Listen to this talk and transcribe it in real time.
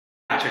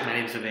Patrick. My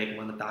name is Vivek. I'm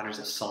one of the founders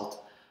of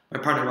Salt. My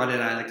partner Rod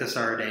and I like to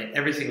start our day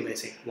every single day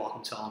saying,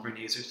 welcome to all of our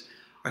users.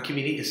 Our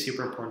community is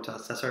super important to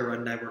us. That's why Rod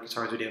and I work as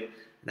hard as we do. And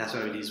that's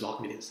why we do these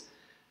welcome videos.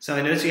 So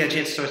I noticed you had a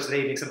chance to start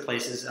today eating some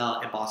places in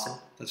Boston.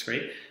 That's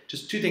great.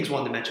 Just two things I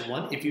wanted to mention.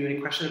 One, if you have any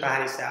questions about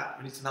how to staff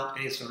or need some help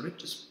getting started,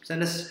 just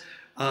send us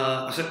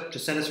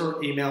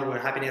our email. We're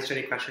happy to answer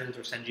any questions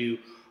or send you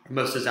our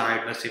most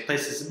desired, most safe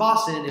places in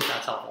Boston if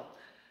that's helpful.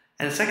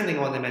 And the second thing I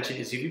wanted to mention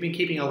is if you've been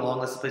keeping a long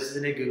list of places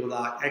in a Google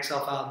Doc,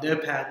 Excel file,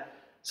 Notepad,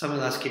 something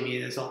else give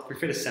me as well, feel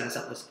free to send us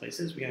that list of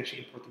places. We can actually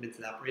import them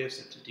into that for you, so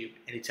you have to do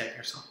any type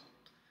yourself.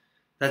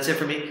 That's it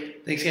for me.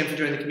 Thanks again for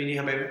joining the community.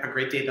 Have a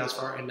great day thus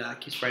far, and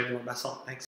keep spreading the word about Salt. Thanks.